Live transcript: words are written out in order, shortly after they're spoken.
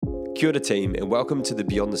Kia ora team, and welcome to the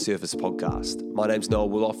Beyond the Surface podcast. My name's Noah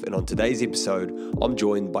Willoff, and on today's episode, I'm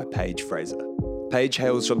joined by Paige Fraser. Paige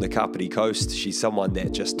hails from the Kapiti Coast. She's someone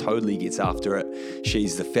that just totally gets after it.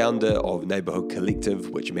 She's the founder of Neighbourhood Collective,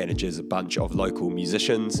 which manages a bunch of local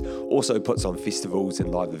musicians, also puts on festivals and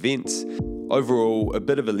live events. Overall, a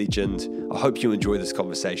bit of a legend. I hope you enjoy this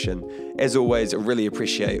conversation. As always, I really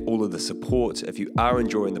appreciate all of the support. If you are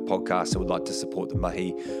enjoying the podcast and would like to support the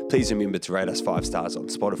mahi, please remember to rate us 5 stars on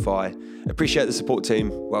Spotify. Appreciate the support, team.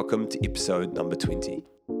 Welcome to episode number 20.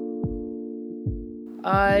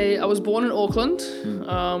 I was born in Auckland,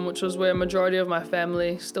 which was where a majority of my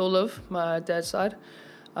family still live, my dad's side.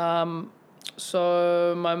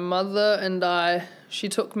 So my mother and she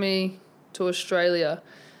took me to Australia,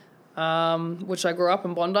 which I grew up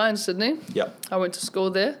in Bondi in Sydney. Yep. I went to school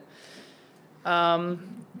there.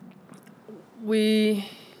 We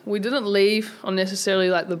didn't leave on necessarily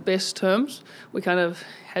like the best terms. We kind of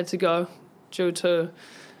had to go due to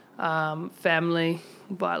family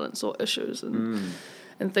violence or issues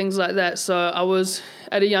and things like that. So I was,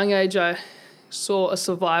 at a young age, I saw a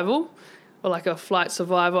survival, or like a flight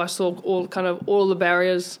survival. I saw all the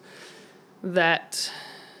barriers that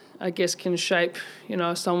I guess can shape,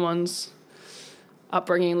 someone's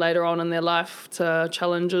upbringing later on in their life to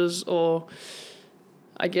challenges or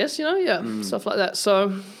I guess, stuff like that.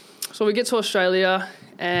 So we get to Australia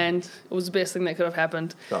and it was the best thing that could have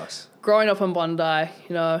happened. Nice. Growing up in Bondi,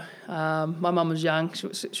 my mum was young.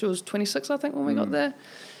 She was 26, I think, when we got there.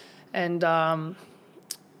 And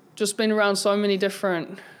just been around so many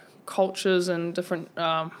different cultures and different,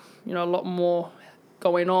 a lot more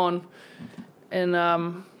going on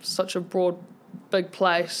in such a broad, big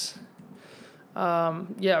place.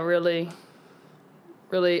 Really,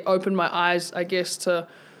 really opened my eyes, I guess, to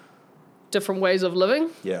different ways of living.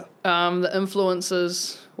 Yeah. The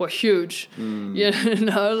influences were huge. I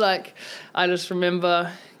just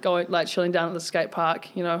remember going, chilling down at the skate park,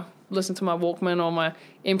 listening to my Walkman or my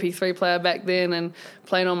MP3 player back then and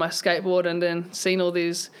playing on my skateboard, and then seeing all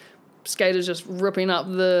these skaters just ripping up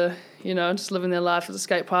just living their life at the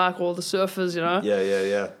skate park, or the surfers,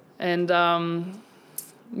 Yeah. And,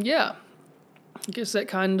 I guess that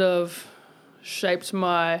kind of shaped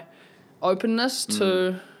my openness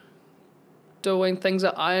to doing things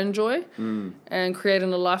that I enjoy and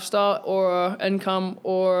creating a lifestyle or income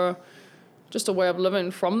or just a way of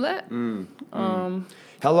living from that.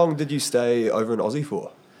 How long did you stay over in Aussie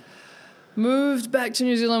for? Moved back to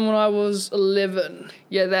New Zealand when I was 11.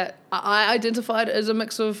 Yeah, that I identified as a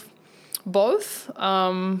mix of both.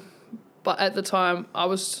 But at the time, I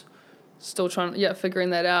was still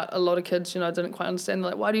figuring that out. A lot of kids, didn't quite understand.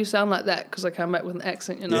 Like, why do you sound like that? Because I came back with an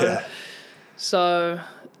accent, Yeah. So,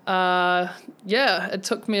 it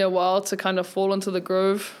took me a while to kind of fall into the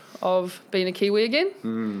groove of being a Kiwi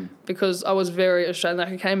again, because I was very Australian. Like,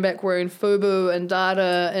 I came back wearing FUBU and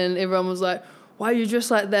Dada, and everyone was like, why are you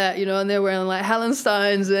dressed like that? And they're wearing like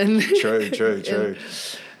Hallensteins and True.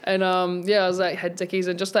 And I was like, had Dickies,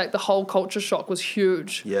 and just like the whole culture shock was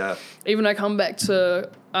huge. Yeah. Even I come back to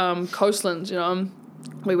Coastlands,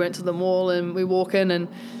 we went to the mall and we walk in and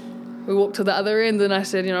we walked to the other end, and I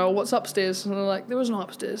said, what's upstairs? And they're like, there was no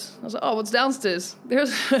upstairs. I was like, oh, what's downstairs? This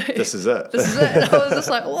is it. This is it. And I was just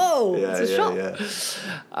like, whoa, Yeah, it's a shock. Yeah.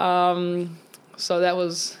 So that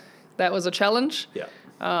was a challenge. Yeah.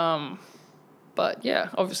 But yeah,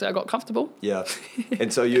 obviously I got comfortable. Yeah.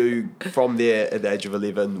 And so you, from there at the age of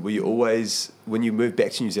 11, were you always, when you moved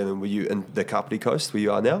back to New Zealand, were you in the Kapiti Coast where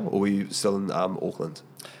you are now, or were you still in Auckland?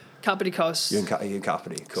 Kapiti Coast. You're in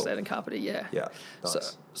Kapiti, cool. Stayed in Kapiti, yeah. Yeah,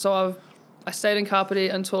 nice. So I stayed in Kapiti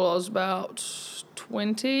until I was about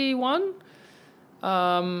 21.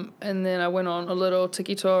 And then I went on a little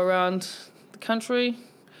tiki tour around the country.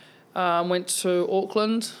 Went to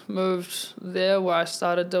Auckland, moved there where I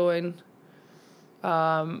started doing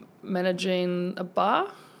managing a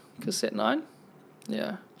bar, Cassette 9.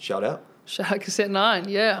 Yeah. Shout out. Cassette 9,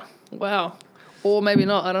 yeah. Wow. Or maybe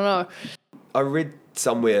not, I don't know. I read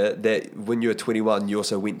somewhere that when you were 21, you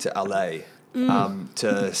also went to LA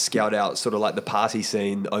to scout out sort of like the party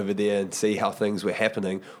scene over there and see how things were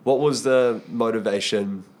happening. What was the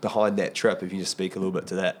motivation behind that trip, if you just speak a little bit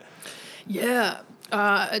to that? Yeah.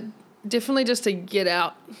 Definitely just to get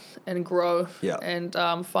out and grow. Yeah. And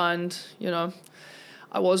find,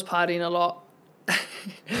 I was partying a lot.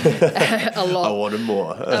 A lot. I wanted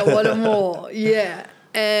more. Yeah.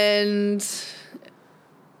 And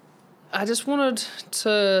I just wanted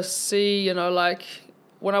to see,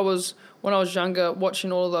 when I was when I was younger,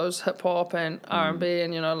 watching all of those hip hop and R&B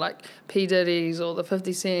and, you know, like P. Diddy's or the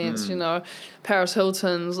 50 Cents, you know, Paris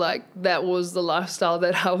Hilton's, like that was the lifestyle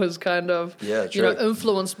that I was kind of, you know,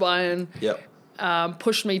 influenced by and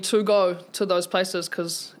pushed me to go to those places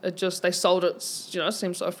because they sold it, you know, it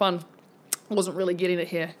seemed so fun. Wasn't really getting it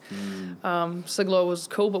here. Siglo was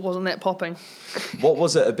cool, but wasn't that popping. What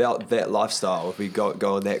was it about that lifestyle, if we go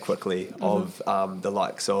on that quickly, of the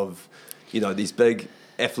likes of, you know, these big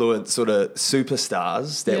affluent sort of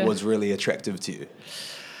superstars that was really attractive to you?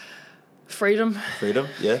 Freedom,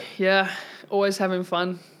 yeah, always having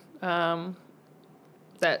fun.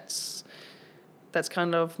 That's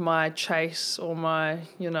kind of my chase, or my,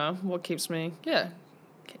 you know, what keeps me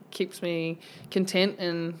content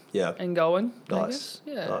and going. Nice. I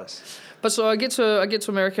guess. Nice. But so I get to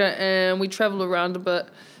America and we travel around a bit.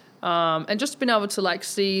 And just being able to like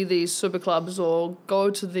see these super clubs or go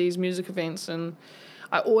to these music events, and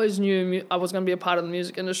I always knew I was going to be a part of the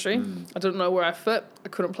music industry. I didn't know where I fit. I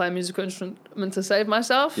couldn't play a musical instrument to save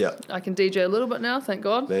myself. Yeah. I can DJ a little bit now, thank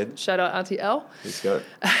God. Man. Shout out Auntie L. Let's go.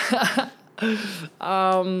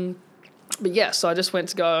 But yeah, so I just went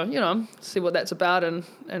to go, you know, see what that's about and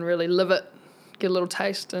really live it, get a little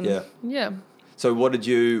taste, and yeah. So what did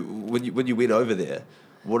you, when you went over there,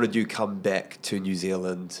 what did you come back to New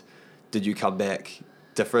Zealand? Did you come back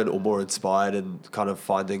different or more inspired and kind of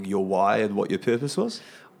finding your why and what your purpose was?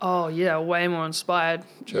 Oh yeah, way more inspired.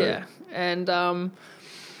 True. Yeah, and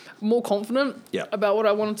more confident about what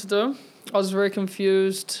I wanted to do. I was very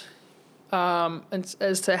confused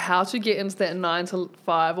as to how to get into that 9 to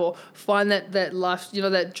 5 or find that life, you know,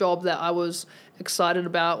 that job that I was excited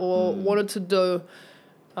about or wanted to do,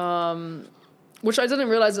 which I didn't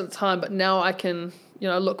realize at the time, but now I can, you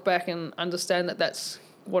know, look back and understand that that's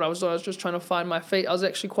what I was doing. I was just trying to find my feet. I was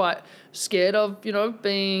actually quite scared of, you know,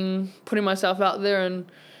 putting myself out there and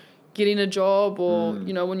getting a job, or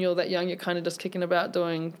you know, when you're that young, you're kind of just kicking about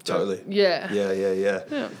doing. Totally. Yeah.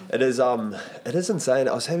 It is insane.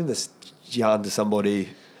 I was having this yarn to somebody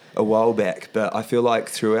a while back, but I feel like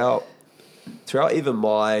throughout even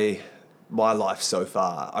my life so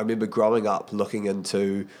far, I remember growing up looking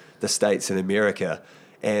into the States and America,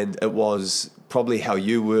 and it was probably how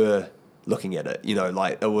you were looking at it, you know,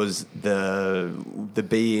 like it was the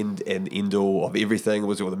be and end all of everything. It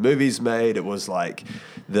was all the movies made. It was like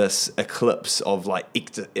this eclipse of like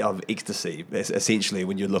ecstasy, essentially,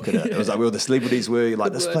 when you look at it. It was like where all the celebrities were. You're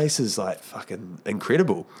like, this place is like fucking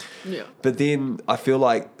incredible. Yeah. But then I feel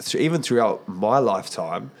like even throughout my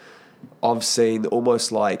lifetime, I've seen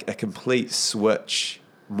almost like a complete switch,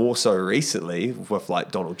 more so recently with like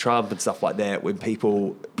Donald Trump and stuff like that, when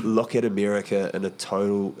people look at America in a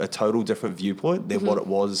total different viewpoint than what it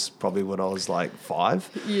was probably when I was like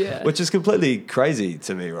 5. Yeah. Which is completely crazy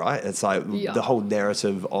to me, right? It's like the whole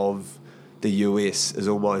narrative of the US is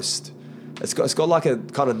almost, it's got like a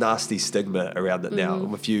kind of nasty stigma around it now.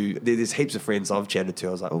 There's heaps of friends I've chatted to,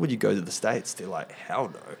 I was like, oh, would you go to the States? They're like,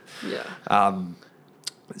 hell no. Yeah.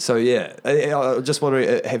 So yeah, I just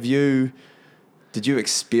wondering, did you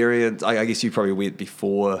experience, I guess you probably went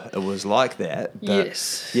before it was like that, but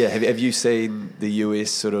yes. Yeah, have you seen the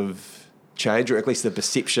US sort of change, or at least the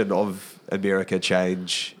perception of America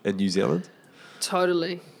change in New Zealand?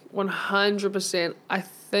 Totally, 100%. I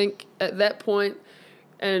think at that point,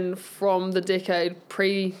 and from the decade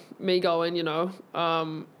pre me going, you know,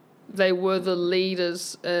 they were the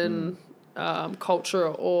leaders in culture,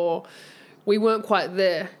 or we weren't quite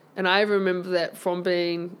there. And I remember that from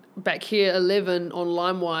being back here 11 on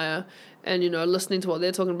LimeWire and, you know, listening to what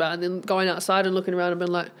they're talking about, and then going outside and looking around and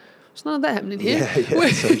being like, there's none of that happening here. Yeah,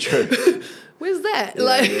 that's so true. Where's that?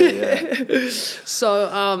 Yeah.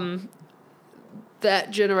 So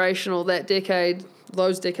that generation or that decade,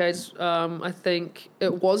 those decades, I think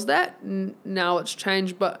it was that. Now it's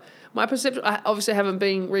changed. But my perception, I obviously haven't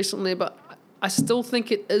been recently, but I still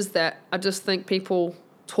think it is that. I just think people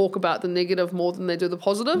talk about the negative more than they do the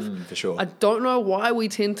positive. For sure. I don't know why we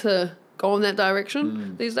tend to go in that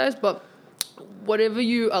direction these days, but whatever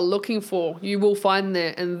you are looking for, you will find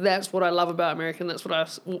there, and that's what I love about America, and that's what I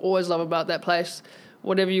will always love about that place.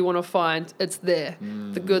 Whatever you want to find, it's there.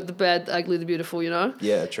 The good, the bad, the ugly, the beautiful, you know?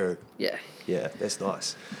 Yeah, true. Yeah. Yeah, that's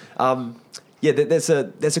nice.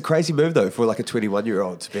 That's a crazy move though for like a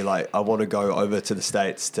 21-year-old to be like, I want to go over to the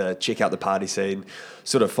States to check out the party scene,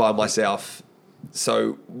 sort of find myself.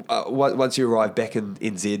 So once you arrived back in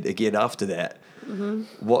NZ again after that,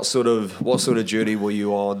 what sort of journey were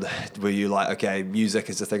you on? Were you like, okay, music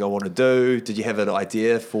is the thing I want to do? Did you have an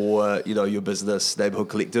idea for, you know, your business, Neighbourhood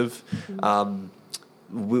Collective?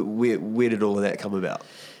 Where did all of that come about?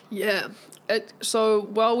 Yeah. So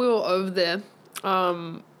while we were over there,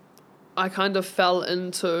 I kind of fell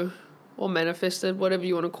into, or manifested, whatever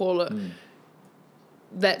you want to call it,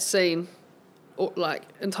 that scene, like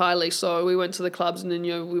entirely. So we went to the clubs, and then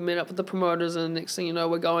we met up with the promoters, and next thing you know,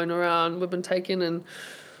 we're going around. We've been taken, and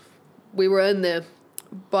we were in there,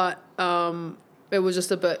 but it was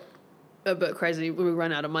just a bit crazy. We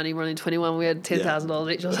ran out of money. We're only 21. We had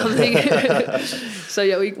 $10,000 each or something. So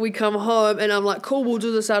yeah, we come home, and I'm like, cool, we'll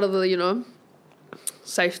do this out of the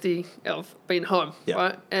safety of being home,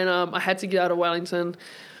 right? And I had to get out of Wellington.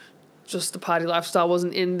 Just the party lifestyle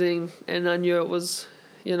wasn't ending, and I knew it was,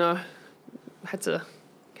 had to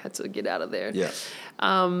get out of there. Yeah.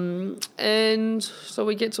 And so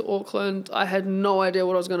we get to Auckland. I had no idea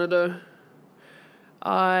what I was going to do.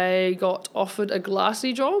 I got offered a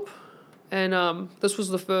glassy job, and this was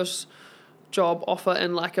the first job offer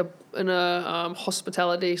in a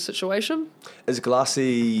hospitality situation. Is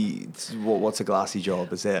glassy? What's a glassy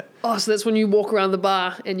job? Is that? Oh, so that's when you walk around the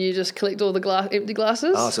bar and you just collect all the empty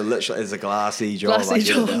glasses. Oh, so literally it's a glassy job. Glassy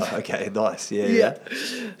job. Okay, nice. Yeah.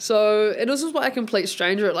 So it was just like a complete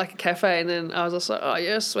stranger at like a cafe, and then I was just like, oh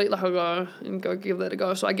yeah, sweet, like I'll go give that a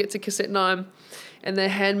go. So I get to Cassette 9, and they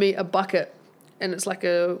hand me a bucket, and it's like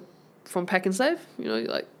from Pack and Save,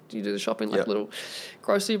 like you do the shopping, like little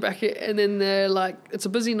grocery bracket, and then they're like, it's a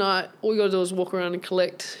busy night, all you gotta do is walk around and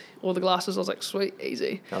collect all the glasses. I was like, sweet,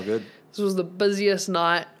 easy. How good. This was the busiest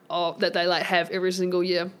night that they like have every single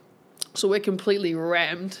year. So we're completely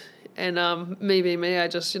rammed, and me being me, I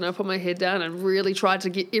just put my head down and really tried to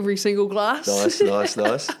get every single glass. Nice.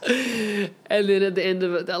 And then at the end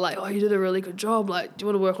of it, they're like, oh, you did a really good job, like, do you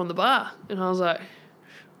want to work on the bar? And I was like,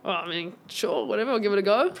 oh, I mean, sure, whatever, I'll give it a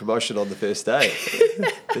go. Promotion on the first day.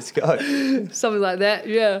 Let's go. Something like that,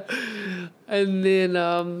 yeah. And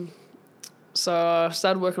then, so I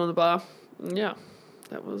started working on the bar. Yeah,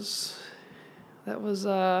 that was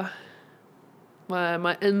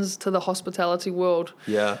my ins to the hospitality world.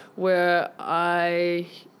 Yeah. Where I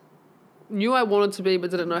knew I wanted to be, but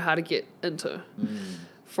didn't know how to get into.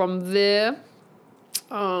 From there,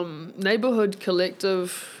 Neighbourhood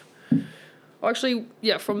Collective. Actually,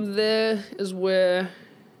 yeah, from there is where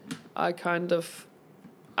I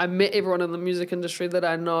met everyone in the music industry that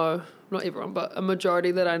I know, not everyone, but a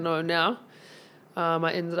majority that I know now.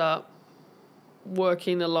 I ended up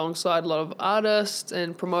working alongside a lot of artists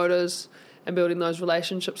and promoters and building those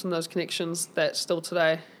relationships and those connections that still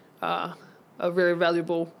today are very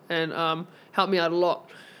valuable and help me out a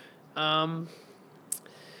lot.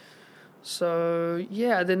 So,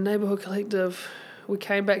 yeah, then Neighbourhood Collective, we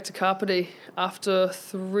came back to Kapiti after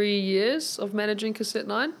 3 years of managing Cassette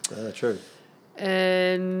 9. True.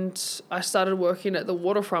 And I started working at the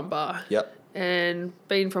Waterfront Bar. Yep. And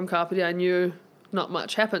being from Kapiti, I knew not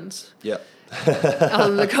much happens. Yep.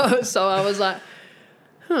 On the coast. So I was like,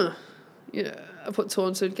 I put two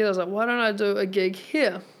and two together. I was like, why don't I do a gig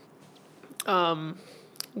here?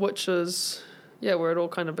 Which is, where it all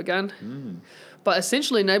kind of began. But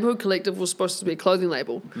essentially, Neighbourhood Collective was supposed to be a clothing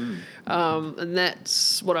label. And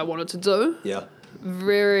that's what I wanted to do. Yeah.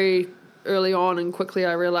 Very early on and quickly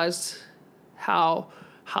I realised how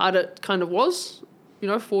hard it kind of was.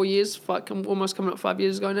 4 years, almost coming up 5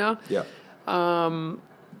 years ago now. Yeah.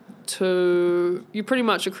 You pretty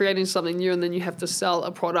much are creating something new, and then you have to sell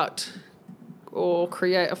a product or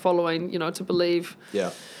create a following, to believe. Yeah.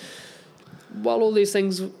 While all these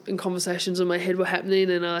things and conversations in my head were happening,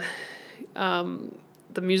 and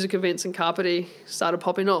the music events in Kapiti started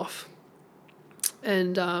popping off.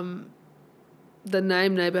 And the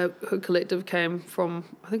name Neighbourhood Collective came from,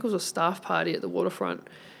 I think it was a staff party at the Waterfront,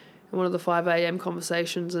 in one of the 5 a.m.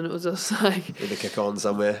 conversations, and it was just like... In the kick-on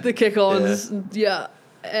somewhere. The kick-ons, yeah.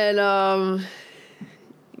 And,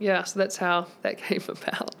 so that's how that came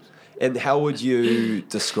about. And how would you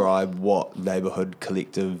describe what Neighbourhood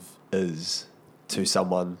Collective is to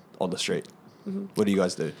someone on the street? What do you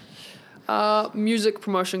guys do? Music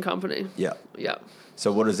promotion company. Yeah. Yeah.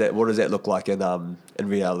 So what does that look like in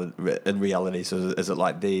reality? So is it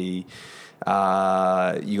like you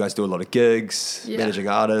guys do a lot of gigs, managing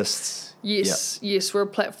artists? Yes. We're a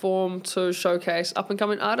platform to showcase up and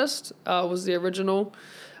coming artists. Was the original.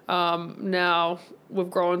 Now we've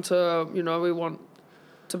grown to we want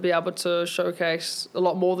to be able to showcase a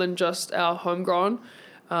lot more than just our homegrown.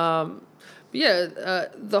 The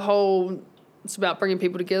whole. It's about bringing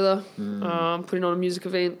people together, putting on music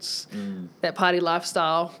events, that party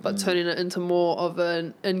lifestyle, but turning it into more of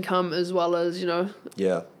an income as well as,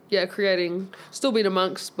 creating, still being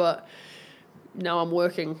amongst, but now I'm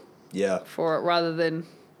working for it rather than,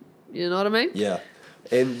 you know what I mean? Yeah.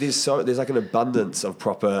 And there's like an abundance of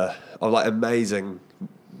amazing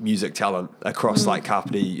music talent across like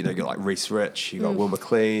Kapiti. You know, you got like Reese Rich, you got Will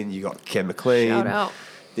McLean, you got Cam McLean. Shout out.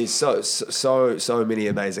 There's so many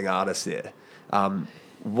amazing artists there.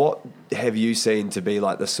 What have you seen to be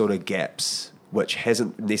like the sort of gaps which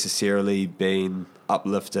hasn't necessarily been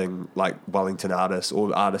uplifting like Wellington artists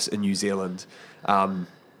or artists in New Zealand?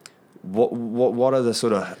 What are the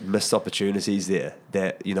sort of missed opportunities there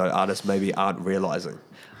that, you know, artists maybe aren't realising?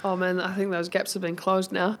 Oh man, I think those gaps have been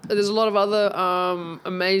closed now. There's a lot of other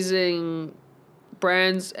amazing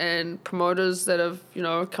brands and promoters that have, you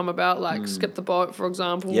know, come about, like Skip the Boat, for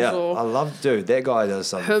example. Yeah, or I love, dude, that guy does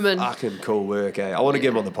some fucking cool work, eh? I want to get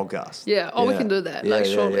him on the podcast. Yeah, we can do that.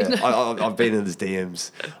 Shortly. I've been in his DMs.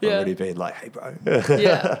 I've already been like, hey, bro.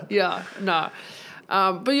 No.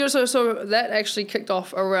 But yeah, so that actually kicked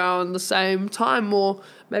off around the same time, or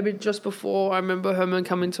maybe just before. I remember Herman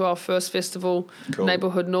coming to our first festival,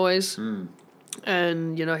 Neighbourhood Noise,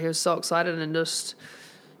 and you know he was so excited and just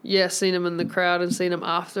seen him in the crowd and seen him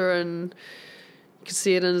after, and you could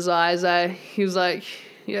see it in his eyes. He was like,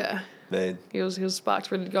 man, he was sparked,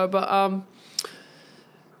 ready to go. But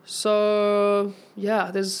so yeah,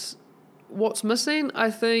 there's what's missing. I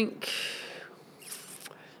think.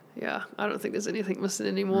 Yeah, I don't think there's anything missing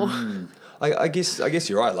anymore. I guess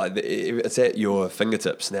you're right. Like it's at your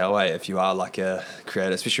fingertips now, eh? If you are like a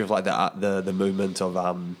creator, especially with like the movement of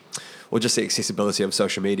or just the accessibility of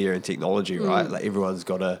social media and technology, right? Like everyone's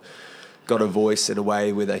got a voice in a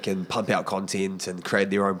way where they can pump out content and create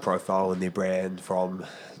their own profile and their brand from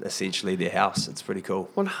essentially their house. It's pretty cool.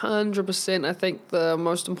 100%. I think the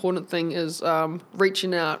most important thing is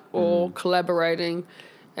reaching out or collaborating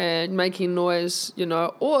and making noise, you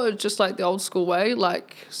know, or just like the old school way,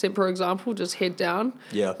 like for example, just head down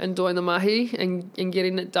and doing the mahi and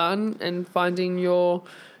getting it done and finding your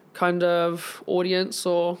kind of audience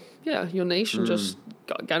or your niche and just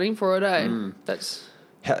gunning for it, eh? That's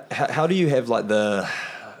how do you have like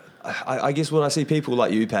I guess when I see people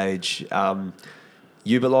like you, Paige,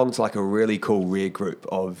 you belong to like a really cool rare group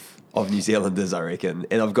of New Zealanders, I reckon,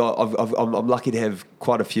 and I'm lucky to have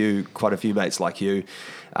quite a few mates like you,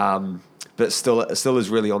 but still is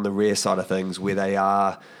really on the rare side of things where they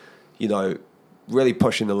are, you know, really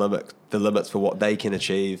pushing the limits for what they can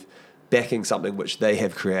achieve, backing something which they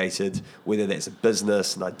have created, whether that's a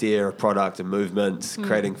business, an idea, a product, a movement,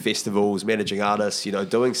 creating festivals, managing artists, you know,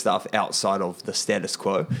 doing stuff outside of the status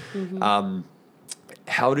quo.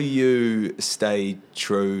 How do you stay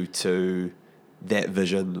true to that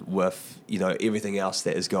vision with, you know, everything else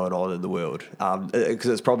that is going on in the world? Because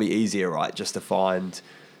it's probably easier, right, just to find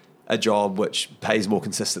a job which pays more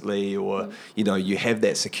consistently or, you know, you have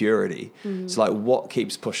that security. So, like, what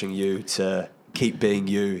keeps pushing you to keep being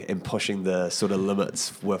you and pushing the sort of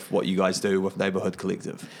limits with what you guys do with Neighbourhood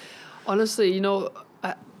Collective? Honestly, you know,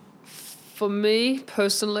 for me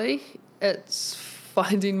personally, it's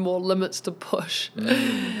finding more limits to push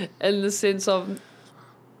in the sense of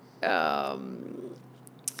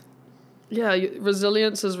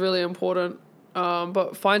resilience is really important,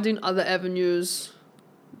 but finding other avenues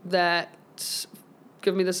that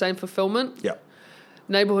give me the same fulfillment.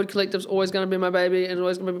 Neighbourhood Collective's always going to be my baby and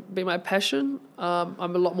always going to be my passion. I'm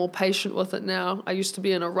a lot more patient with it now. I used to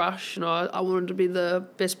be in a rush. You know, I wanted to be the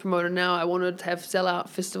best promoter now. I wanted to have sellout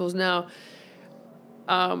festivals now.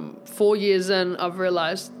 4 years in, I've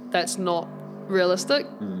realised that's not realistic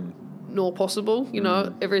nor possible. You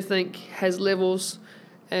know, everything has levels,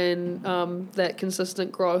 and that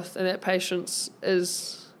consistent growth and that patience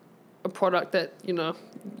is a product that, you know,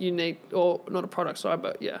 you need, or not a product, sorry,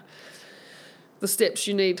 but the steps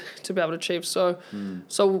you need to be able to achieve. So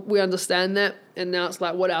we understand that, and now it's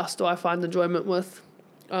like, what else do I find enjoyment with?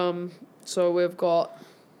 So we've got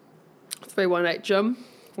 318 Gym,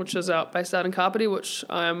 which is based out in Kapiti, which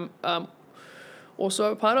I'm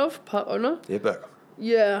also a part owner.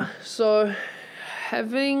 Yeah, so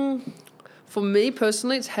for me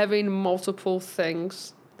personally, it's having multiple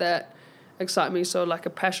things that excite me. So like a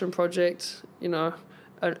passion project, you know,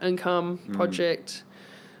 an income project,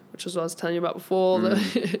 which is what I was telling you about before.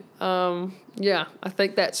 I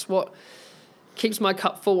think that's what keeps my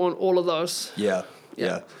cup full on all of those.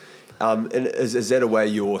 And is that a way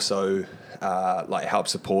you also like help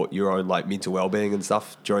support your own like mental well-being and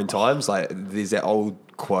stuff during times? Like there's that old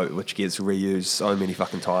quote which gets reused so many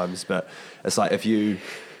fucking times, but it's like I'm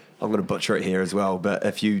going to butcher it here as well, but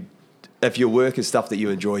if your work is stuff that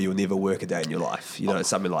you enjoy, you'll never work a day in your life. You know, it's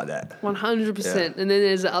something like that. 100%. Yeah. And then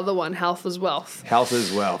there's the other one, health is wealth. Health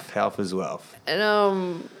is wealth. Health is wealth.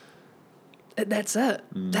 And that's it.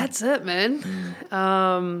 That's it,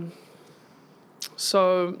 man.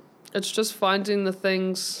 So it's just finding the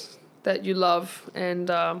things that you love and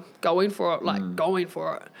going for it, going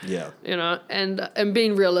for it. Yeah. You know, and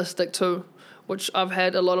being realistic too, which I've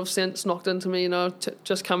had a lot of sense knocked into me, you know,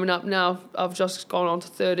 just coming up now. I've just gone on to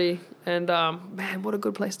 30 and, man, what a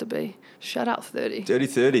good place to be. Shout out 30. Dirty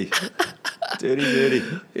 30. Dirty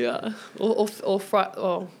 30. Yeah. Or thrive,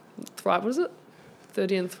 what is it?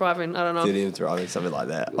 30 and thriving, I don't know. 30 and thriving, something like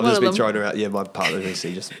that. I've One just of been them. throwing around. Yeah, my partner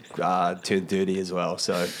recently just turned 30 as well.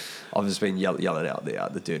 So I've just been yelling out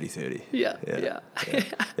the dirty 30. Yeah.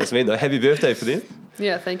 That's me though. Happy birthday for them.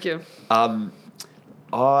 Yeah, thank you.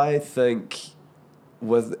 I think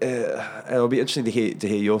it'll be interesting to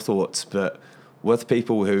hear your thoughts, but with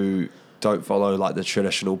people who don't follow like the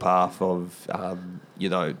traditional path of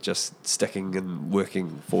just sticking and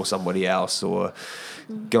working for somebody else or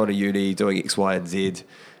going to uni, doing X, Y, and Z.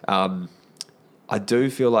 I do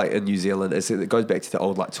feel like in New Zealand, it goes back to the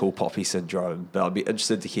old like tall poppy syndrome. But I'd be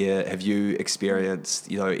interested to hear: have you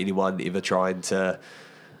experienced anyone ever trying to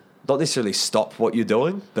not necessarily stop what you're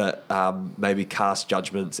doing, but maybe cast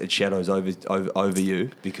judgments and shadows over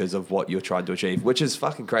you because of what you're trying to achieve, which is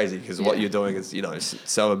fucking crazy because what you're doing is,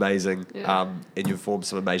 so amazing, and you've formed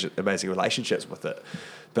some amazing relationships with it.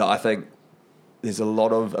 But I think there's a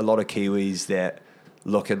lot of Kiwis that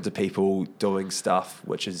look into people doing stuff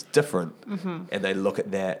which is different, and they look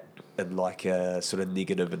at that in like a sort of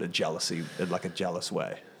negative and a jealous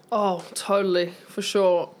way. Oh, totally, for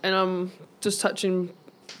sure. And I'm just touching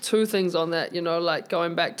two things on that, like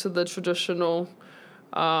going back to the traditional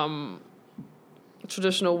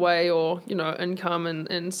way or, income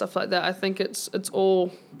and stuff like that. I think it's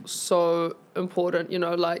all so important,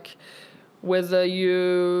 like whether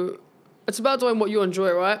it's about doing what you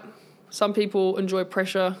enjoy, right? Some people enjoy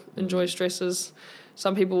pressure, enjoy stresses.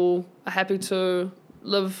 Some people are happy to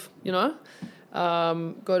live,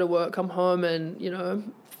 go to work, come home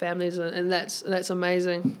and, families and that's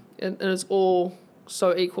amazing. And it's all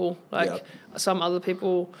so equal. Like some other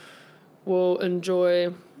people will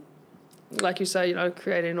enjoy, like you say,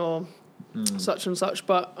 creating or such and such.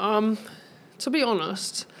 But to be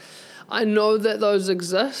honest, I know that those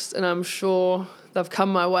exist and I'm sure they've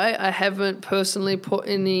come my way. I haven't personally put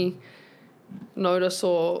any notice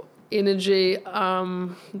or energy.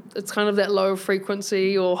 It's kind of that low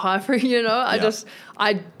frequency or high frequency, I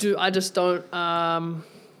just don't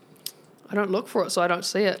I don't look for it, so I don't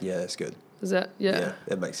see it. Yeah, that's good. Is that, Yeah,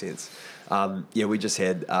 that makes sense. We just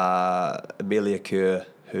had Amelia Kerr,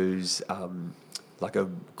 who's like a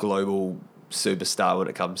global superstar when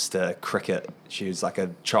it comes to cricket. She was like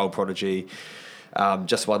a child prodigy,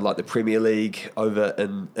 just won like the Premier League over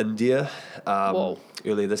in India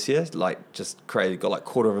earlier this year. Like just got like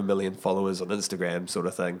 250,000 followers on Instagram sort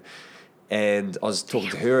of thing. And I was talking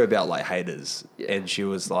to her about like haters, and she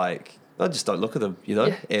was like, I just don't look at them,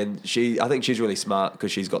 Yeah. And I think she's really smart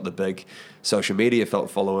because she's got the big social media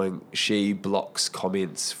following. She blocks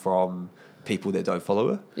comments from people that don't follow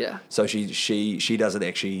her. Yeah. So she doesn't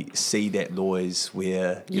actually see that noise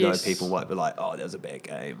where, people might be like, oh, that was a bad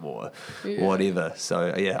game or whatever. So,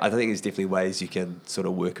 I think there's definitely ways you can sort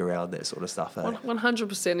of work around that sort of stuff.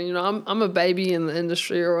 100%. And, I'm a baby in the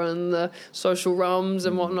industry or in the social realms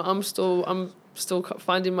and whatnot. I'm still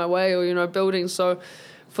finding my way or, building. So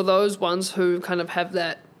for those ones who kind of have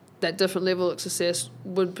that different level of success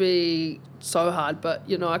would be so hard. But,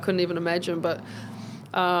 I couldn't even imagine. But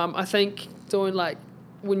I think doing like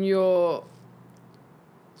when you're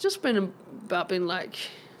just been about being like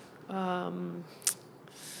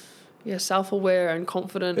self-aware and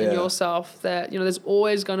confident in yourself that there's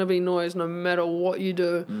always going to be noise no matter what you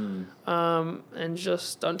do, and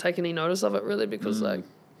just don't take any notice of it really because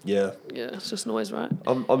it's just noise, right?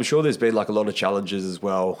 I'm sure there's been like a lot of challenges as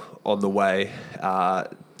well on the way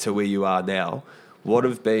to where you are now. What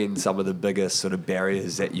have been some of the biggest sort of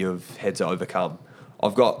barriers that you've had to overcome?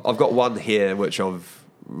 I've got one here which I've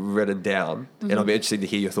written down, and I'll be interested to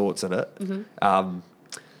hear your thoughts on it.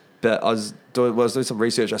 But I was doing some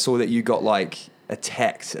research. I saw that you got like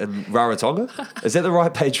attacked in Rarotonga. Is that the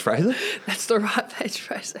right Paige Fraser? That's the right Paige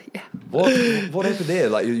Fraser. Yeah. What happened there?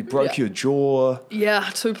 Like you broke your jaw? Yeah,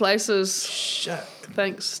 2 places. Shit.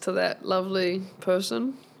 Thanks to that lovely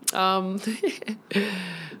person. Oh,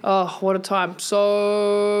 what a time.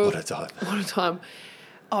 What a time.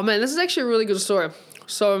 Oh man, this is actually a really good story.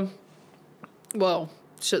 So,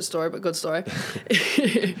 shit story, but good story.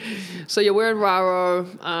 So we're in Raro.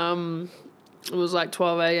 It was like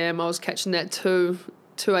 12 a.m. I was catching that 2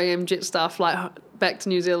 a.m. Jetstar flight back to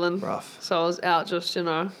New Zealand. Rough. So I was out just,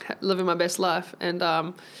 living my best life. And,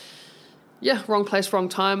 wrong place, wrong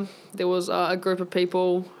time. There was a group of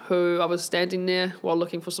people who I was standing near while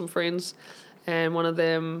looking for some friends. And one of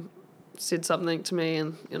them said something to me,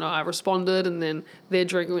 and I responded, and then their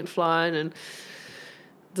drink went flying, and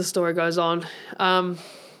the story goes on.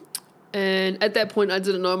 And at that point, I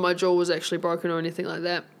didn't know my jaw was actually broken or anything like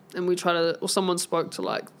that. And someone spoke to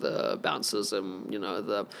like the bouncers and,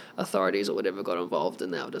 the authorities or whatever got involved,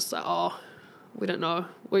 and they were just like, oh, we don't know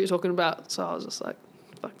what you're talking about. So I was just like,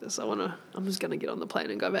 fuck this, I'm just going to get on the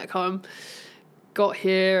plane and go back home. Got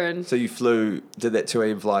here and... So you did that 2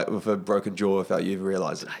 a.m. flight with a broken jaw without you even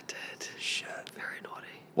realising? I did. Shit. Very naughty.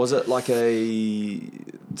 Was it like a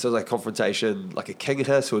confrontation, like a king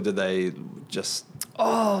hit, or did they just...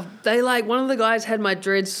 Oh, one of the guys had my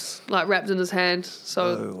dreads like wrapped in his hand,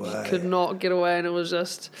 so he could not get away, and it was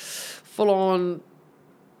just full on.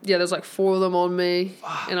 Yeah, there's like 4 of them on me.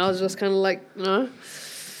 Fuck. And I was just kind of like,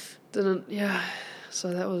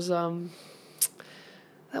 So that was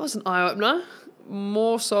an eye opener.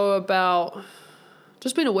 More so about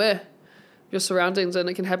just being aware of your surroundings, and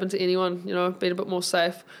it can happen to anyone. Being a bit more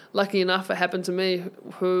safe. Lucky enough, it happened to me.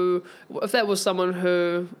 If that was someone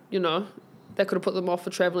who that could have put them off for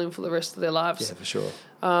travelling for the rest of their lives. Yeah, for sure.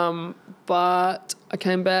 But I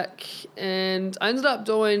came back and I ended up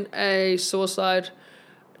doing a suicide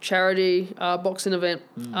charity boxing event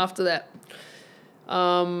after that.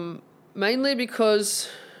 Mainly because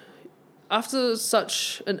after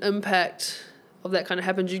such an impact of that kind of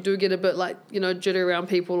happens, you do get a bit like, jittery around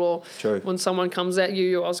people, or True. When someone comes at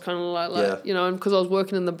you, I was kind of like and because I was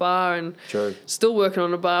working in the bar and True. Still working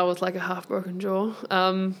on a bar with like a half broken jaw.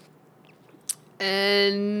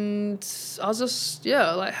 And I was just,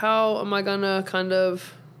 like, how am I going to kind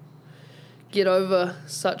of get over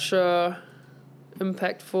such a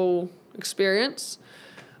impactful experience?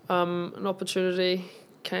 An opportunity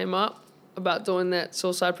came up about doing that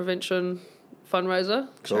suicide prevention fundraiser,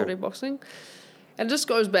 charity boxing. And it just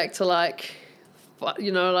goes back to, like,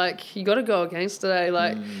 you got to go against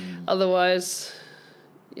it, otherwise...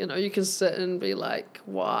 you can sit and be like,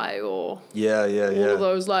 why, or all of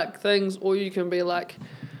those like things, or you can be like,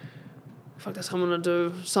 fuck this, I'm gonna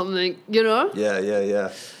do something, Yeah.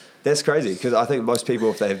 That's crazy, because I think most people,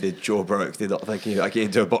 if they have their jaw broke, they're not thinking about getting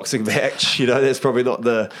into a boxing match. That's probably not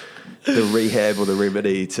the rehab or the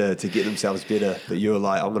remedy to get themselves better. But you were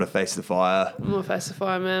like, I'm gonna face the fire. I'm gonna face the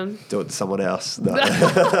fire, man. Do it to someone else. No,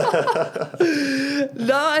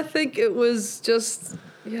 no, I think it was just,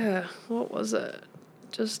 what was it?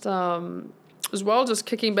 Just as well, just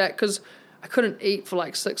kicking back, because I couldn't eat for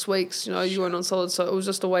like 6 weeks. You weren't on solid, so it was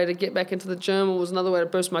just a way to get back into the gym. It was another way to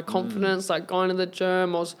boost my confidence, like going to the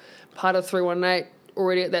gym. I was part of 318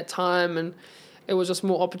 already at that time, and it was just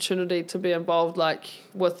more opportunity to be involved, like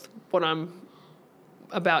with what I'm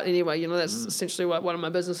about anyway. That's essentially what one of my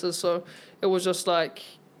businesses. So it was just like,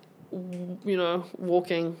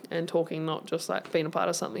 walking and talking, not just like being a part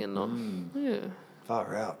of something and not.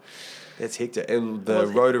 Far out. That's hectic. And the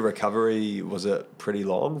road to recovery, was it pretty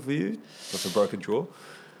long for you with a broken jaw?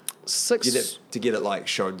 6... To get it like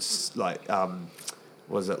shown, like,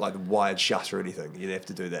 was it like wired shut or anything? You'd have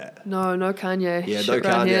to do that. No Kanye. Yeah, no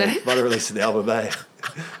Kanye. Might have released an album,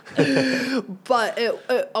 But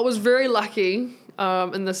I was very lucky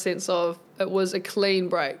in the sense of it was a clean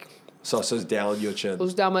break. So it was down your chin? It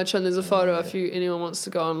was down my chin. There's a photo if anyone wants to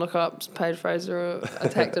go and look up Paige Fraser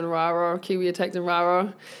attacked in Raro, Kiwi attacked in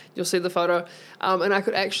Raro. You'll see the photo. And I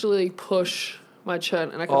could actually push my chin.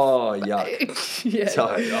 And I could yuck. Yeah.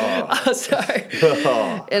 Sorry.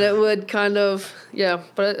 Sorry. And it would kind of,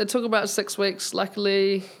 but it took about 6 weeks.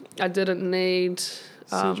 Luckily, I didn't need...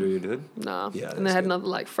 surgery, you did? Nah. Yeah, and I had another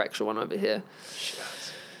like fracture one over here. Shit.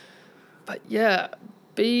 But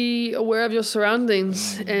be aware of your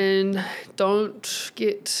surroundings and don't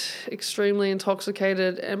get extremely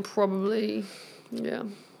intoxicated, and probably,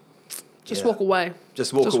 just walk away.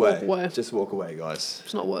 Just walk away. Just walk away, guys.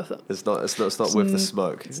 It's not worth it. It's not worth the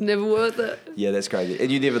smoke. It's never worth it. Yeah, that's crazy.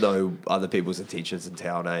 And you never know other people's intentions in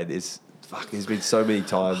town, eh? There's been so many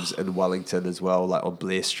times in Wellington as well, like on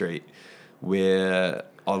Blair Street, where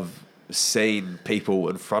I've seen people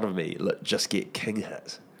in front of me just get king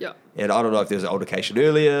hit. Yeah. And I don't know if there's an altercation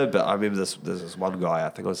earlier, but I remember there's this one guy, I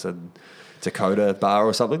think it was in Dakota bar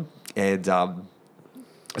or something, and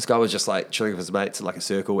this guy was just like chilling with his mates in like a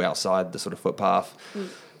circle outside the sort of footpath,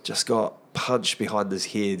 just got punched behind his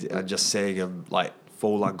head, and just seeing him like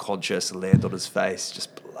fall unconscious and land on his face, just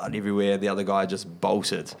blood everywhere, and the other guy just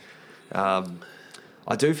bolted.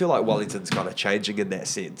 I do feel like Wellington's kind of changing in that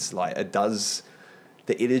sense. Like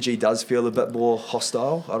the energy does feel a bit more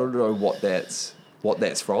hostile. I don't know what that's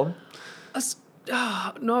from.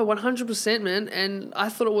 No, 100%, man. And I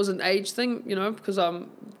thought it was an age thing, because I'm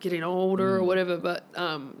getting older or whatever, but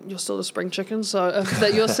you're still a spring chicken, so if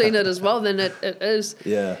that you're seeing it as well, then it is.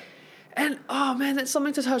 Yeah. And, oh, man, that's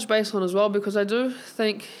something to touch base on as well, because I do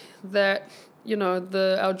think that, you know,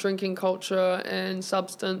 our drinking culture and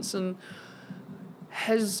substance and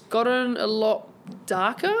has gotten a lot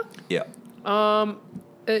darker. Yeah.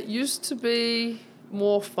 It used to be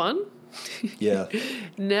more fun. Yeah.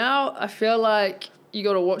 Now I feel like you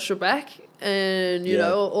got to watch your back, and you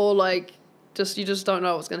know, or like you just don't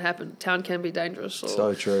know what's going to happen. Town can be dangerous. Or,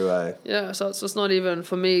 So true, eh? Yeah, so it's just not even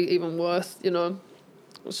for me even worth. You know,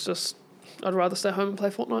 it's just I'd rather stay home and play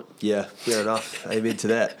Fortnite. Yeah, fair enough. Amen to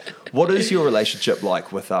that. What is your relationship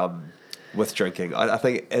like with drinking? I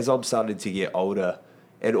think as I'm starting to get older,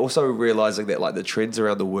 and also realizing that like the trends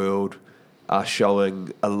around the world are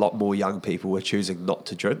showing a lot more young people are choosing not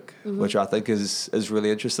to drink, which I think is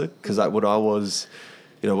really interesting. Because like when I was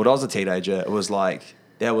a teenager, it was like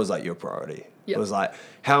that was like your priority. Yep. It was like,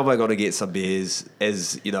 how am I going to get some beers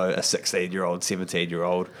as, you know, a 16-year-old,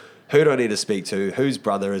 17-year-old? Who do I need to speak to? Whose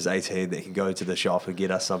brother is 18 that can go to the shop and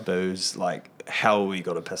get us some booze? Like, how are we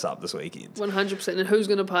going to piss up this weekend? 100%. And who's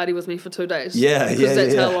going to party with me for 2 days? Yeah, because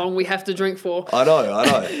that's how long we have to drink for. I know.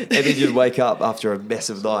 And then you'd wake up after a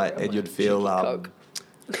massive night and you'd feel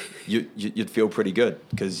you'd feel pretty good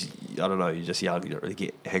because, I don't know, you're just young, you don't really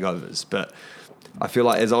get hangovers. But I feel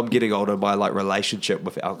like as I'm getting older, my like relationship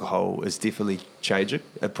with alcohol is definitely changing.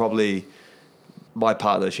 And probably my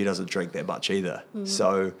partner, she doesn't drink that much either.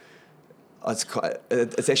 So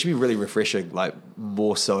it's actually really refreshing, like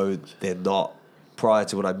more so than not. Prior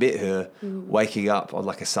to when I met her, waking up on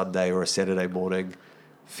like a Sunday or a Saturday morning,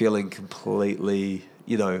 feeling completely,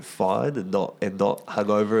 you know, fine and not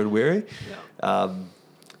hungover and weary. Yeah.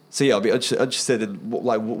 So yeah, I'll be interested in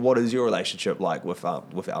what is your relationship like with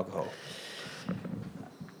alcohol?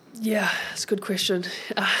 Yeah, it's a good question.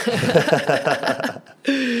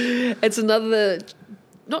 It's another,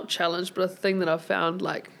 not challenge, but a thing that I've found,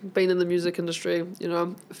 like being in the music industry, you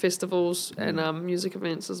know, festivals and music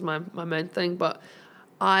events is my main thing. But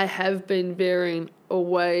I have been veering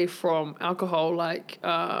away from alcohol. Like,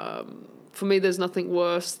 for me, there's nothing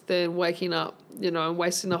worse than waking up, you know, and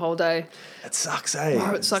wasting the whole day. It sucks, eh?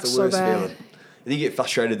 Oh, it sucks so bad. Feeling. And you get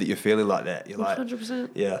frustrated that you're feeling like that. You're 100%.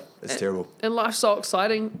 Yeah, it's terrible. And life's so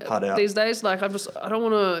exciting these days. Like, I don't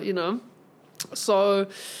want to, you know. So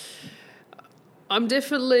I'm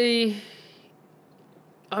definitely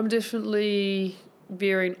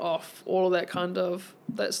veering off all of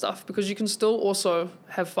that stuff, because you can still also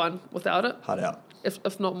have fun without it. Hard out.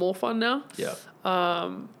 If not more fun now. Yeah.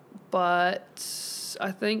 But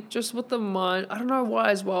I think just with the mind, I don't know why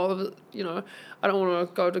as well, you know, I don't want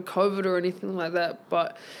to go to COVID or anything like that,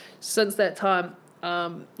 but since that time,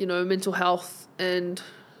 you know, mental health and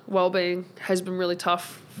well-being has been really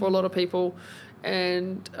tough for a lot of people.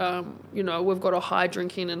 And, you know, we've got a high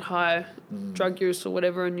drinking and high drug use or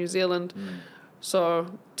whatever in New Zealand.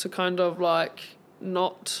 So to kind of like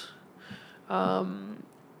not,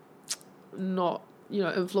 you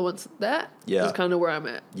know, influence that is kind of where I'm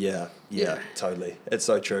at. Yeah, totally. It's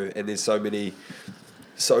so true. And there's so many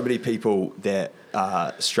people that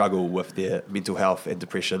struggle with their mental health and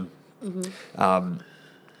depression. And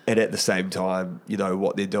at the same time, you know,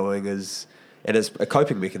 what they're doing is, and it's a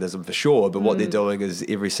coping mechanism for sure, but what they're doing is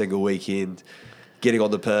every single weekend getting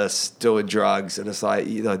on the piss, doing drugs, and it's like,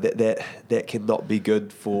 you know, that cannot be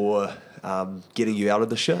good for getting you out of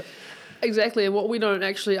the shit. Exactly, and what we don't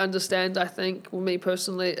actually understand, I think, with me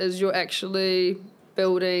personally, is you're actually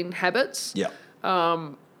building habits. Yeah.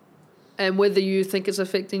 And whether you think it's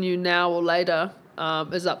affecting you now or later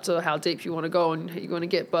is up to how deep you want to go and how you're going to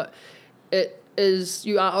get. But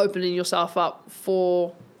you are opening yourself up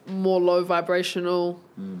for more low vibrational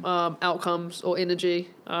outcomes or energy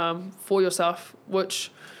for yourself,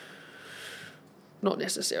 which not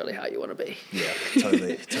necessarily how you want to be. Yeah,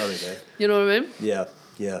 totally, man. You know what I mean? Yeah.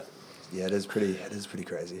 It is pretty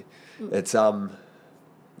crazy. It's I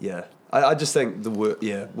just think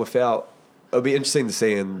without, it'll be interesting to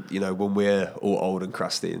see, in, you know, when we're all old and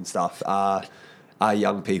crusty and stuff, are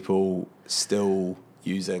young people still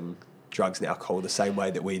using drugs and alcohol the same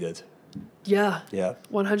way that we did? Yeah.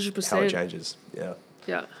 100%. How it changes.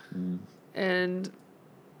 Yeah. And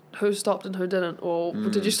who stopped and who didn't, or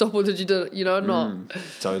did you stop or did you do it? You know, not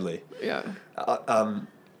totally. Yeah.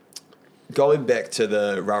 Going back to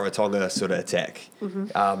the Rarotonga sort of attack,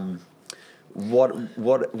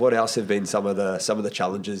 what else have been some of the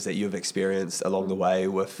challenges that you've experienced along the way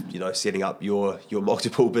with, you know, setting up your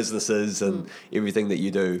multiple businesses and everything that you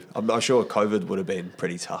do? I'm not sure COVID would have been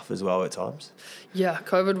pretty tough as well at times. Yeah,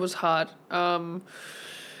 COVID was hard. Hard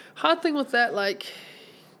thing with that, like,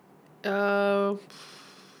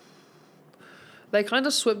 they kind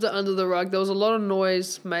of swept it under the rug. There was a lot of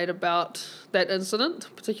noise made about that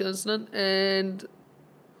particular incident, and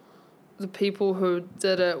the people who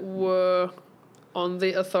did it were on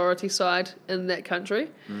the authority side in that country.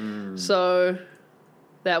 So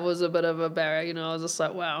that was a bit of a barrier, I was just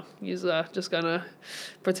like, wow, you're just going to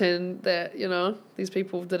pretend that, these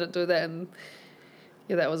people didn't do that. And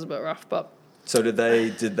yeah, that was a bit rough. But so did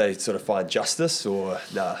they sort of find justice or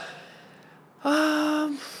nah?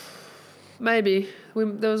 Maybe.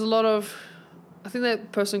 There was a lot of, I think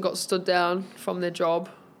that person got stood down from their job.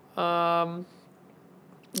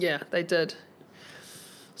 Yeah, they did.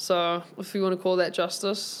 So if you want to call that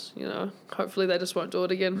justice, hopefully they just won't do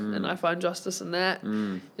it again, and I find justice in that.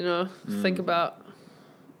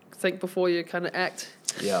 Think before you kind of act.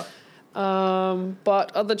 Yeah.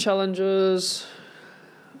 But other challenges,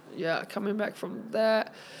 coming back from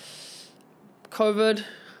that, COVID,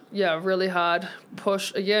 really hard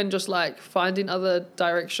push again, just like finding other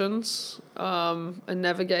directions, and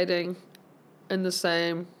navigating in the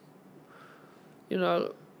same,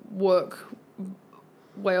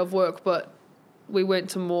 way of work, but we went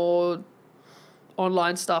to more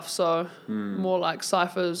online stuff, so more like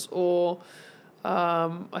ciphers, or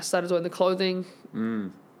I started doing the clothing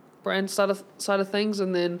brand side of things,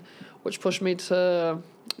 and then which pushed me to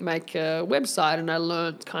make a website, and I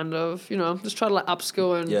learned kind of just try to like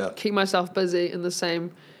upskill and keep myself busy in the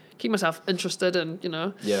same, keep myself interested, and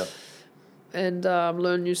and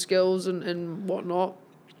learn new skills and whatnot.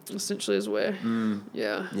 Essentially is where you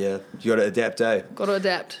got to adapt. Got to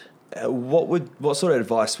adapt. What sort of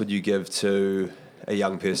advice would you give to a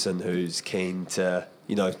young person who's keen to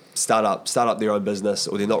start up their own business,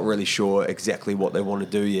 or they're not really sure exactly what they want to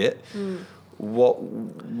do yet? What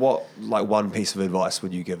like one piece of advice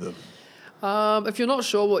would you give them? If you're not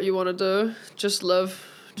sure what you want to do, just live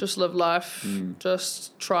life.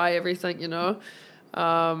 Just try everything,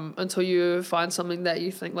 until you find something that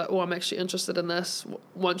you think like, oh, I'm actually interested in this.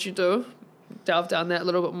 Once you do, delve down that a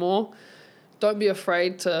little bit more. Don't be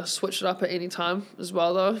afraid to switch it up at any time as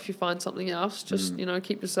well, though. If you find something else, just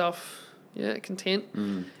keep yourself content.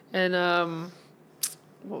 And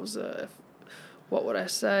what would I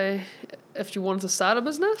say? If you wanted to start a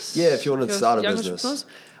business, if you wanted to start a business,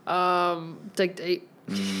 dig deep.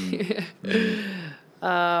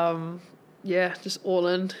 Just all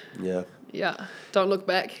in. Yeah, don't look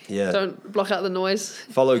back. Yeah. Don't block out the noise.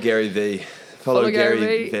 Follow Gary V. Follow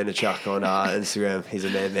Gary Vaynerchuk on Instagram. He's a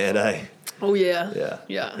man, eh? Oh, yeah.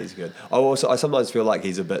 Yeah. He's good. I sometimes feel like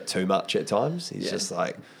he's a bit too much at times. He's just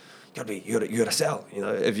like, you gotta sell.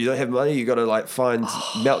 If you don't have money, you gotta like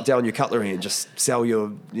melt down your cutlery and just sell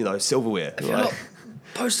your, silverware. If you're not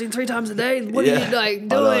posting 3 times a day, what are you like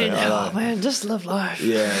doing? I know. Oh man, just live life.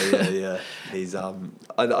 Yeah. He's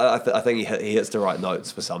I think he hits the right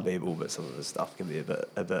notes for some people, but some of his stuff can be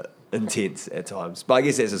a bit intense at times. But I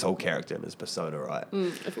guess that's his whole character and his persona, right?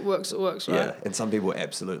 If it works, it works, right? Yeah, and some people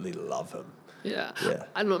absolutely love him. Yeah.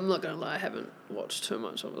 I'm not gonna lie, I haven't watched too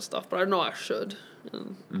much of his stuff, but I know I should,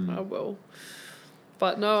 and I will.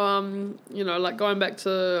 But no, like going back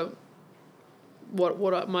to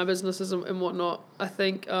what my business is and whatnot, I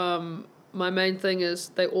think my main thing is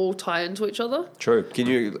they all tie into each other. True. Can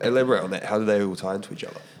you elaborate on that? How do they all tie into each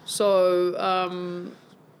other? So,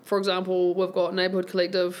 for example, we've got Neighbourhood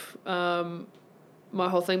Collective. My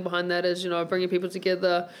whole thing behind that is, bringing people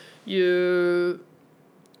together.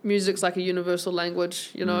 Music's like a universal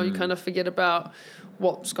language. You kind of forget about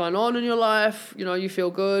what's going on in your life. You feel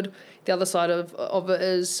good. The other side of it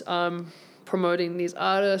is promoting these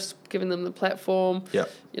artists, giving them the platform. Yeah.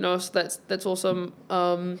 So that's awesome.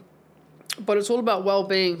 But it's all about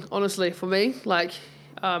well-being, honestly, for me. Like,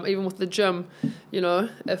 even with the gym,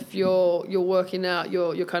 if you're working out,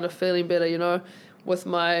 you're kind of feeling better. With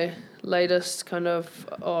my latest kind of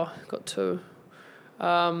got 2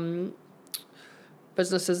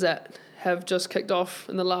 businesses that have just kicked off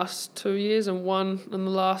in the last 2 years, and one in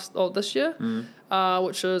the this year,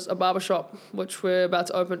 which is a barbershop, which we're about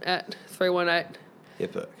to open at 318.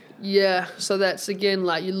 Epic. Yeah, so that's again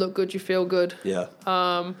like you look good, you feel good. Yeah.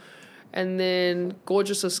 And then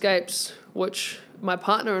Gorgeous Escapes, which my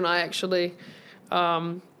partner and I actually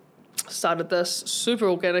started this super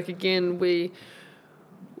organic. Again,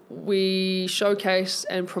 we showcase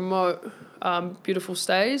and promote beautiful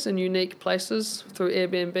stays in unique places through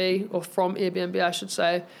Airbnb, or from Airbnb, I should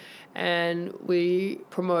say, and we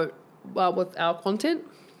promote with our content,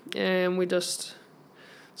 and we've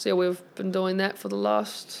been doing that for the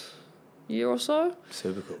last year or so.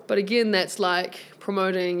 Super cool. But again, that's like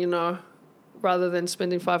promoting, rather than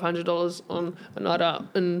spending $500 on a night out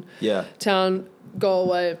in town, go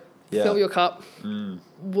away Yeah. Fill your cup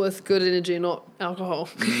with good energy, not alcohol.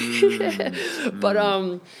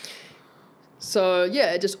 But so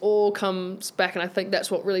yeah, it just all comes back, and I think that's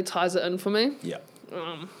what really ties it in for me. Yeah.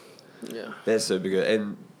 Yeah. That's super good.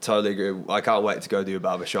 And totally agree. I can't wait to go do a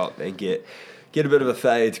barbershop and get a bit of a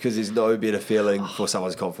fade, because there's no better feeling for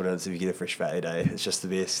someone's confidence if you get a fresh fade, eh? It's just the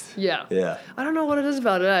best. Yeah. Yeah. I don't know what it is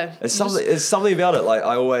about it, eh? It's something about it. Like,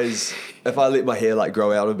 I always, if I let my hair like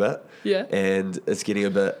grow out a bit, Yeah. and it's getting a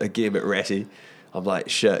bit ratty, I'm like,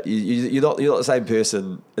 shit, you're not the same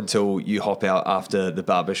person until you hop out after the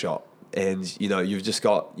barbershop, and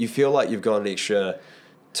you feel like you've got an extra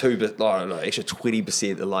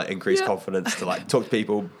 20% of like increased confidence to like talk to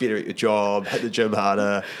people better at your job, hit the gym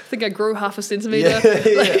harder. I think I grew half a centimetre.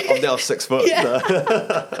 Yeah. I'm now 6 foot. Yeah.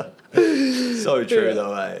 So true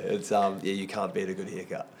though, eh? It's you can't beat a good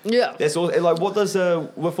haircut. Yeah. That's all. And like, what does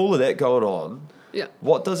with all of that going on? Yeah.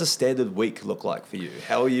 What does a standard week look like for you?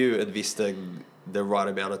 How are you investing the right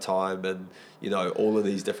amount of time and all of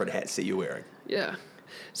these different hats that you're wearing? Yeah.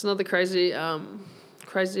 It's another crazy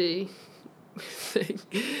thing.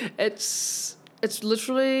 It's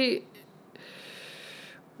literally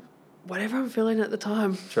whatever I'm feeling at the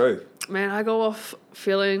time. True. Man, I go off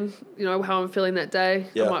feeling, how I'm feeling that day.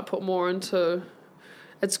 Yeah. I might put more into.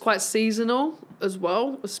 It's quite seasonal as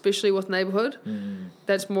well, especially with Neighbourhood.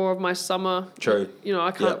 That's more of my summer. True.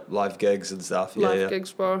 I can't. Live gigs and stuff. Live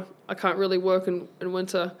gigs, bro. I can't really work in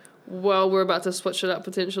winter. Well, we're about to switch it up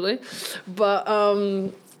potentially, but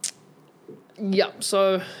yeah.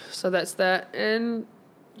 So that's that, and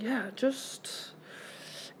yeah, just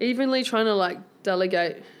evenly trying to like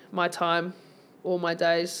delegate my time, all my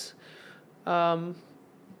days, to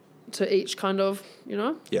each kind of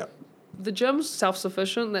Yeah. The gym's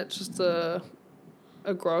self-sufficient. That's just a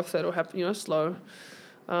growth that'll happen, slow,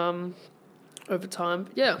 over time.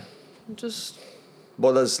 But yeah, just.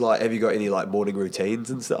 What does have you got any like morning routines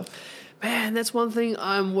and stuff? Man, that's one thing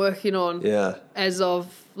I'm working on. Yeah. As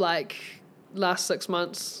of like last 6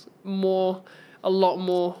 months, a lot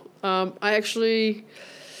more. I actually,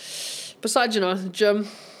 besides the gym,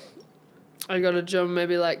 I go to gym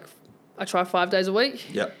maybe like I try 5 days a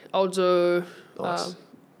week. Yep. I'll do. Nice.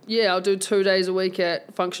 I'll do 2 days a week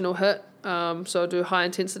at functional HIIT. So I'll do high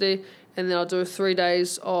intensity, and then I'll do 3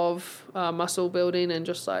 days of muscle building and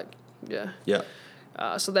just like Yeah.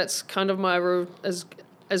 So that's kind of my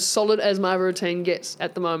as solid as my routine gets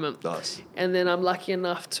at the moment. Nice. And then I'm lucky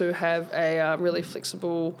enough to have a really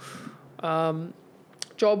flexible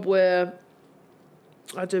job where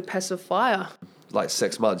I do passive fire. Like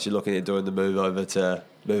 6 months, you're looking at doing the move over to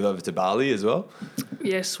Bali as well?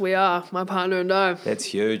 Yes, we are. My partner and I. That's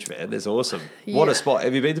huge, man. That's awesome. Yeah. What a spot.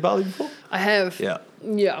 Have you been to Bali before? I have. Yeah.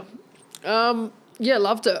 Yeah.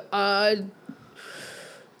 Loved it.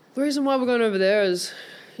 The reason why we're going over there is,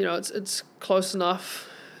 it's close enough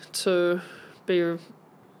to be an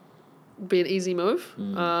easy move.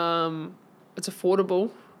 It's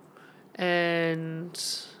affordable, and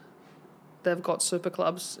they've got super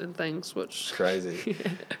clubs and things, which Crazy.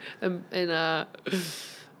 So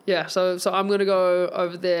I'm gonna go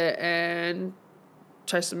over there and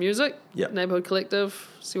chase some music. Yep. Neighbourhood Collective,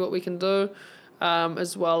 see what we can do,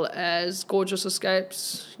 as well as Gorgeous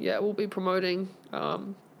Escapes. Yeah, we'll be promoting,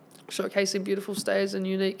 showcasing beautiful stays and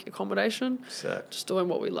unique accommodation. Sick. Just doing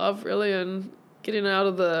what we love, really, and getting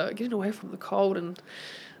away from the cold and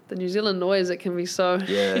the New Zealand noise. It can be so.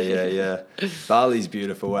 Yeah. Bali's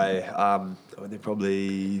beautiful, eh? They're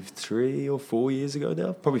probably 3 or 4 years ago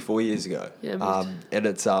now. Probably 4 years ago. Yeah. And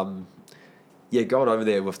it's going over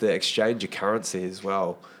there with the exchange of currency as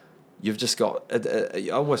well. You've just got. I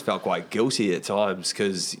almost felt quite guilty at times,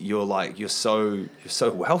 because you're so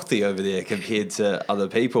wealthy over there compared to other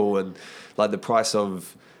people, and like the price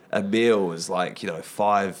of a meal is like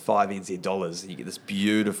 5 NZ dollars, and you get this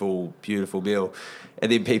beautiful meal,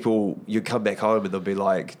 and then you come back home and they'll be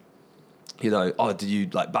like, oh, did you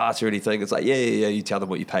like barter or anything? It's like yeah. You tell them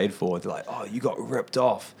what you paid for, and they're like, oh, you got ripped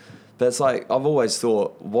off. But it's like, I've always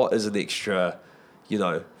thought, what is an extra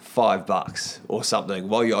 $5 or something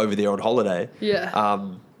while you're over there on holiday? Yeah.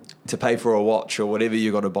 To pay for a watch or whatever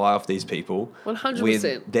you're going to buy off these people. 100%.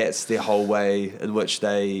 When that's their whole way in which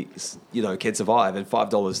they, can survive. And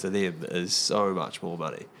 $5 to them is so much more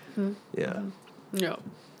money. Mm-hmm. Yeah. Yeah.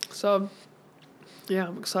 So, yeah,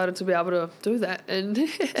 I'm excited to be able to do that. And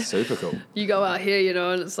super cool. You go out here,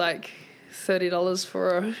 and it's like $30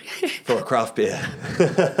 for a craft beer.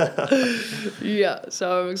 Yeah.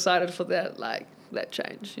 So I'm excited for that, that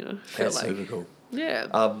change, That's super cool.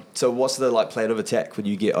 Yeah. So what's the plan of attack when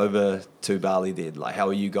you get over to Bali then? Like, how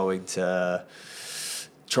are you going to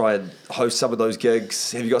try and host some of those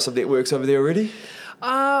gigs? Have you got some networks over there already?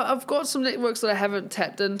 I've got some networks that I haven't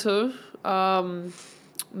tapped into.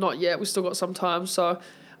 Not yet. We still got some time. So,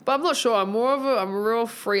 but I'm not sure. I'm a real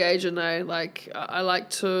free agent. Like I like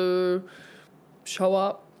to show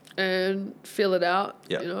up and feel it out.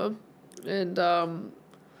 Yeah. You know, and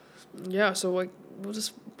so we'll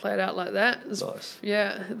just play it out like that. Nice.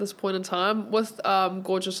 Yeah, at this point in time with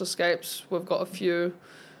Gorgeous Escapes, we've got a few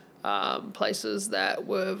places that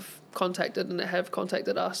we've contacted and that have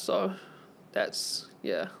contacted us. So that's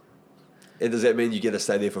And does that mean you get to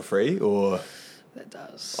stay there for free, or? That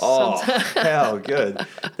does. Oh, sometimes. how good.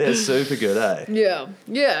 That's super good, eh?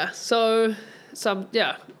 Yeah. So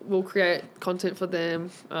we'll create content for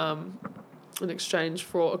them in exchange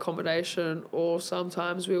for accommodation, or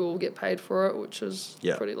sometimes we will get paid for it, which is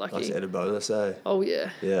pretty lucky. Nice added bonus, eh? Oh, yeah.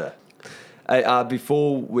 Yeah. Hey,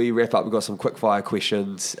 before we wrap up, we've got some quick fire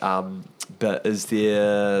questions. But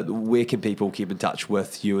where can people keep in touch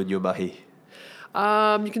with you and your mahi?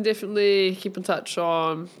 You can definitely keep in touch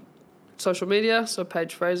on social media, so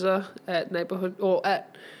Paige Fraser at Neighbourhood,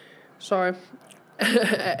 at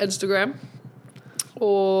Instagram,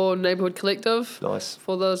 or Neighbourhood Collective. Nice.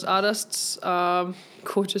 For those artists.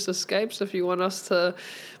 Gorgeous Escapes, if you want us to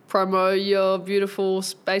promo your beautiful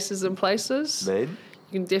spaces and places. Man.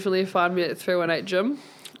 You can definitely find me at 318 Gym,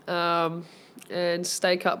 and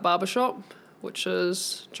Steak Up Barbershop, which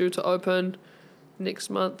is due to open next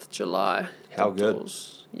month, July. How good.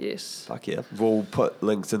 Outdoors. Yes. Fuck yeah. We'll put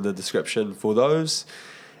links in the description for those.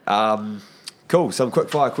 Cool. Some quick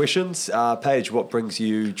fire questions. Paige, what brings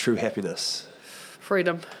you true happiness?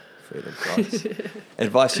 Freedom. Nice.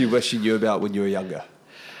 Advice you wish you knew about when you were younger?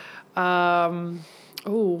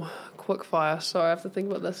 Quick fire. Sorry, I have to think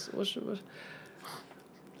about this.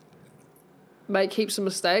 Make heaps of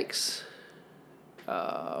mistakes.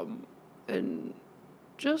 And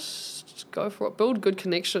just go for it. Build good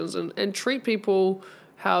connections and treat people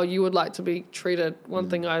how you would like to be treated. One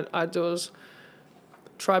thing I do is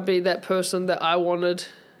try to be that person that I wanted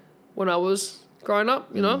when I was growing up,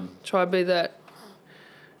 you know? Try to be that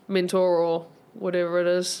mentor or whatever it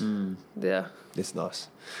is. Yeah. That's nice.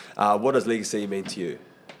 What does legacy mean to you?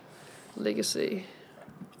 Legacy.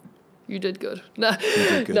 You did good. No, You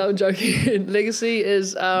did good. No, I'm joking. Legacy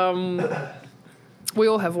is, we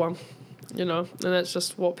all have one, you know, and that's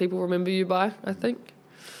just what people remember you by, I think.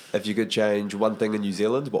 If you could change one thing in New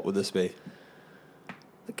Zealand, what would this be?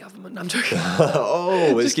 The government. No, I'm joking.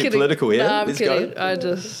 Let's get political here. Nah, I'm Let's kidding. go. I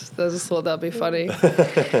just thought that'd be funny.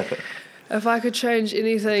 If I could change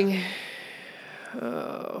anything,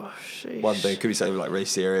 sheesh. One thing, could be something like really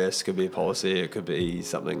serious, could be a policy, it could be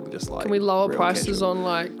something just like... Can we lower real prices casual. on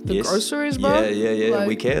like the groceries, bro? Yeah. Like,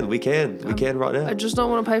 we can right now. I just don't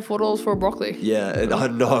want to pay $4 for a broccoli. Yeah, and I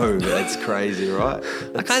know, it's crazy, right?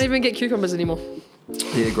 I can't even get cucumbers anymore.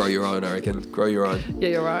 Yeah, grow your own, I reckon. Grow your own. Yeah,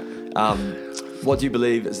 you're right. What do you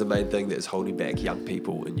believe is the main thing that is holding back young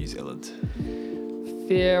people in New Zealand?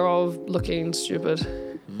 Fear of looking stupid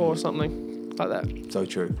or something like that. So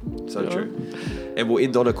true. True. And we'll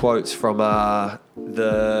end on a quote from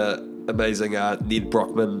the amazing Ned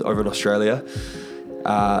Brockman over in Australia.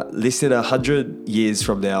 Less than 100 years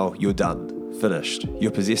from now, you're done. Finished.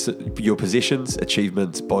 Your possessions,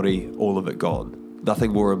 achievements, body, all of it gone.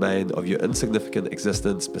 Nothing will remain of your insignificant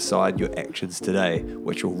existence beside your actions today,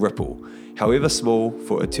 which will ripple, however small,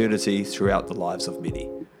 for eternity throughout the lives of many.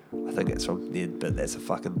 I think that's from Ned, but that's a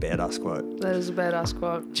fucking badass quote. That is a badass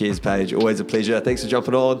quote. Cheers, Paige. Always a pleasure. Thanks for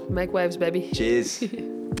jumping on. Make waves, baby. Cheers.